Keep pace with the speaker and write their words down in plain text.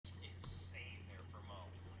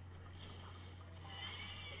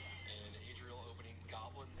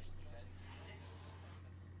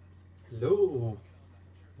Hello,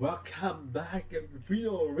 welcome back in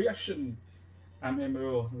video reaction. I'm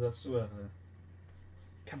Adriel, that's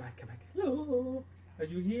come back. Hello, are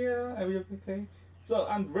you here? Are you okay? So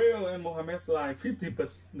Adriel and Mohamed's live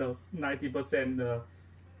 50%, no 90%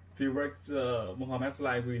 favorite Mohamed's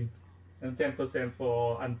live win, and 10%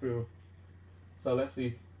 for Adriel. So let's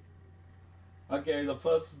see. Okay, the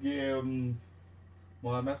first game,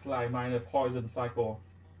 Mohamed's live minor poison cycle,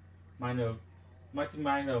 minor, mighty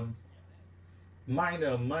minor.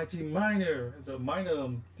 Mighty minor, it's a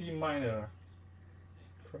minor D minor.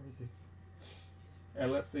 Crazy.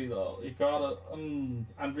 And let's see though, he got a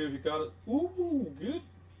Andrew, he got it. Ooh, good.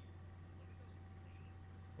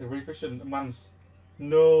 The revision months.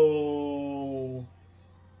 No.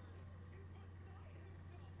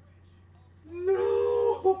 No.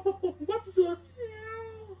 What the hell?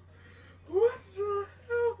 What the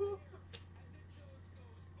hell?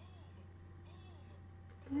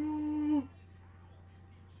 Ooh.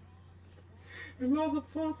 He lost the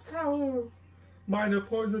first tower. Minor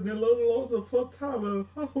poison, he lost the first tower.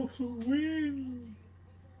 How to win?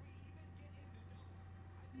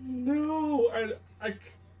 No,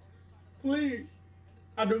 please.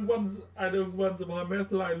 I don't want the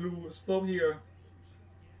Mohamed line to stop here.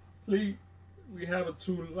 Please, we have a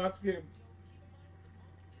two last game.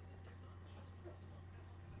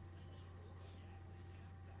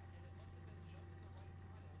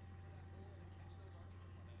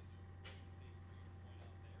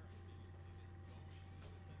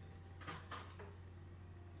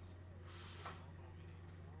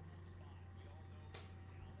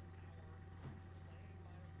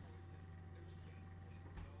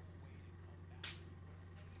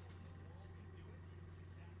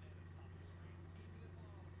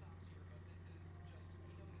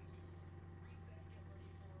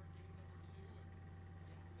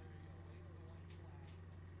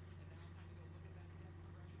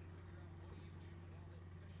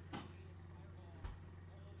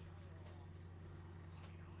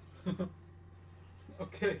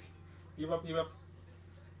 Okay, give up.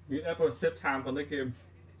 We have to save time for the game.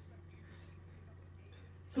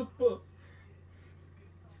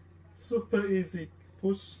 Super easy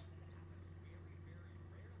push.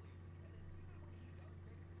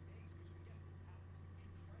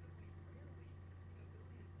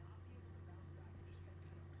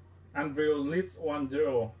 Adriel leads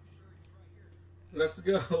 1-0. Let's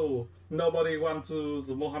go. Nobody wants to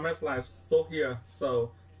the Mohamed's life stop here,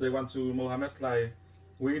 so they want to Mohamed's life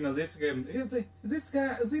win this game. This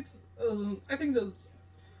guy, I think the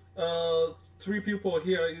three people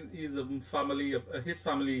here is a family of his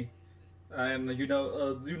family, and you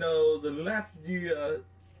know the last year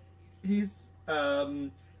his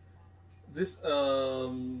this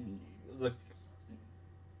the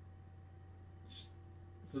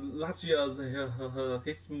last year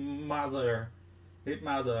his mother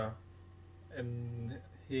and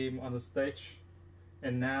him on the stage,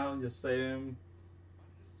 and now the same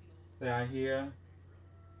they are here,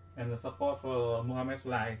 and the support for Mohamed's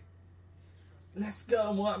line. Let's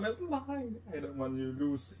go, Mohamed's line. I don't want you to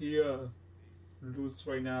lose here, lose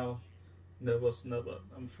right now. Nervous.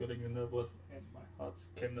 I'm feeling nervous and my heart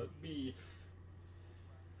cannot beat.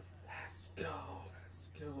 Let's go,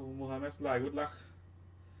 Mohamed's line. Good luck.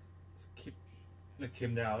 Keep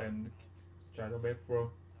him down and try the best, bro.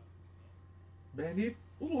 Bandit.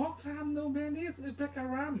 Oh, long time no bandit. It's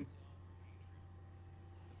Bekaram.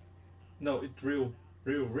 No, it's real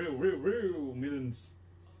millions.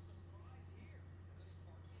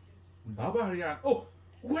 Barbarian. Oh,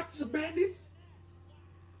 what's the bandit?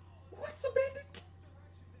 What's the bandit?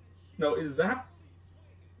 No, is that?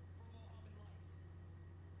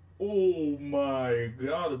 Oh my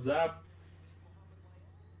God, that.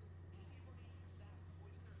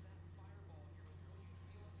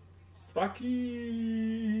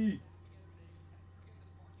 Sparky.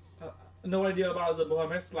 No idea about the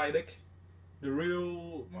Mohamed slide deck. The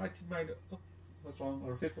real mighty mind. Oh, what's wrong?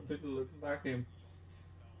 Or hit a bit back him.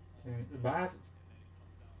 Okay, the bad.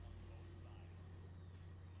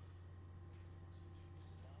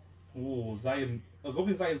 Oh, Zion.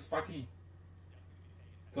 Goblin Zion, Sparky.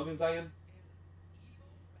 Goblin Zion.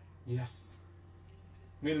 Yes.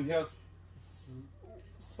 Million here's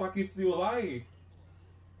Sparky still alive.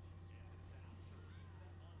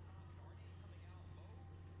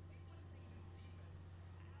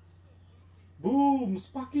 Boom,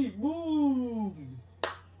 Sparky, boom.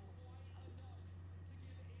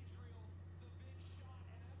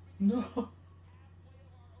 No.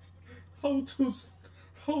 How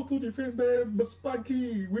to defend them, but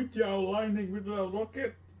Sparky with your lightning, with your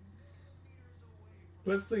rocket.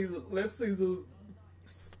 Let's see the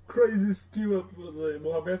Crazy skill of the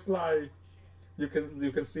Mohamed slide. You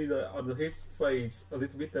can see the on his face a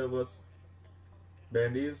little bit nervous.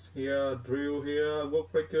 Bandits here, drill here,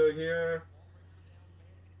 work breaker here.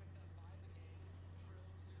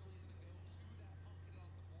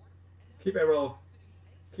 Keep arrow.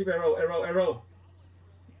 Keep arrow, arrow, arrow.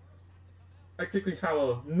 Actively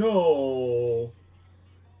tower. No.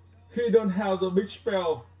 He don't have the big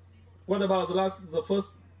spell. What about the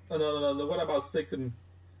first? No. What about second?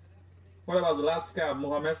 What about the last scab?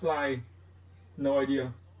 Mohamed's line. No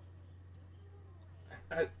idea.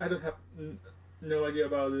 I don't have no idea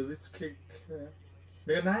about this kick.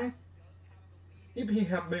 Mega Knight. If he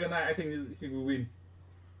have Mega Knight, I think he will win.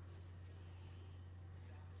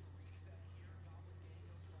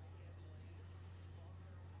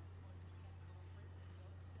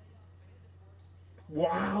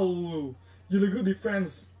 Wow, really good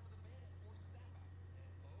defense.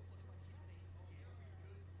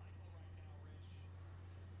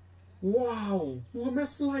 Wow,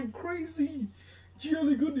 Mohamed's like crazy.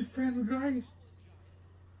 Really good defense, guys.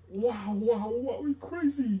 Wow,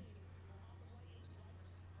 crazy.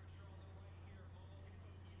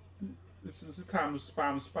 This is the time to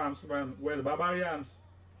spam. Where the barbarians?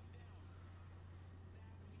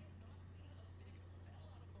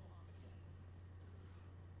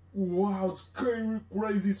 Wow, it's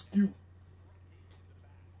crazy skill.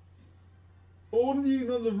 Only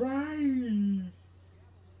on the right.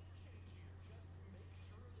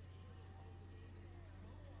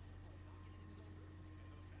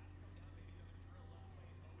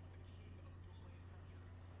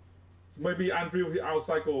 So maybe Adriel he out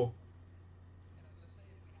cycle.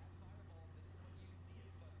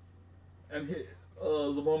 And he,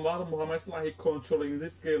 the Mohamed like he controlling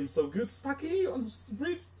this game so good. Sparky on the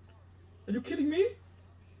street. Are you kidding me?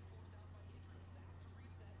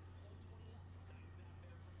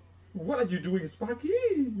 What are you doing, Sparky?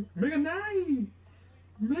 Mega Knight!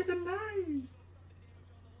 Mega Knight!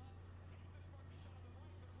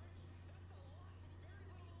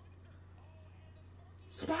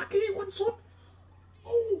 Sparky, one shot!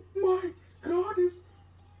 Oh my god, is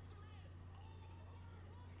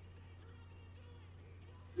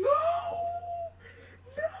no!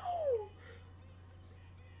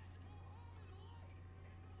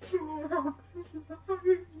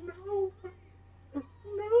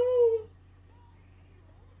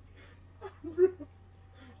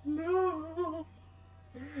 No!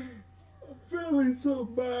 I'm feeling so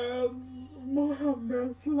bad.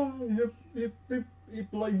 Mohamed's lying. He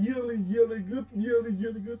played really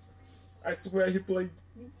good. I swear he played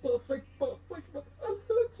perfect, but a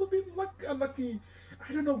little bit unlucky.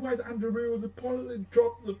 I don't know why the Adriel the point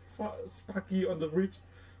dropped the Sparky on the bridge.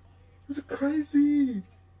 It's crazy.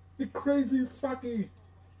 It's crazy Sparky.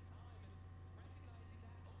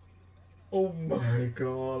 Oh my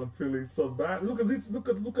god, I'm feeling so bad. Look at this, look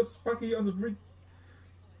at Sparky on the bridge.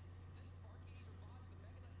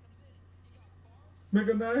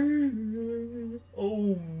 Mega Knight.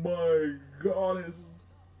 Oh my god, it's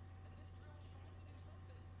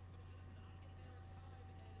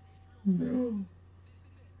no.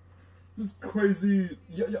 This is crazy.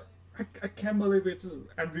 Yeah. I can't believe it.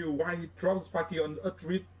 Andrew, why he dropped Sparky on a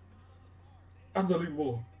tweet.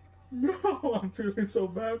 Unbelievable. No, I'm feeling so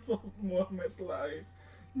bad for Mohamed's life.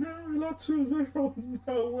 No, not 2-0.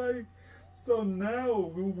 No way. So now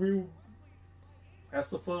we will, as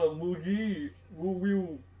the firm Mugi, we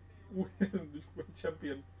will win the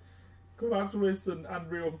champion. Congratulations,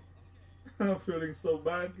 Adriel. I'm feeling so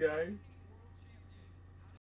bad, guys.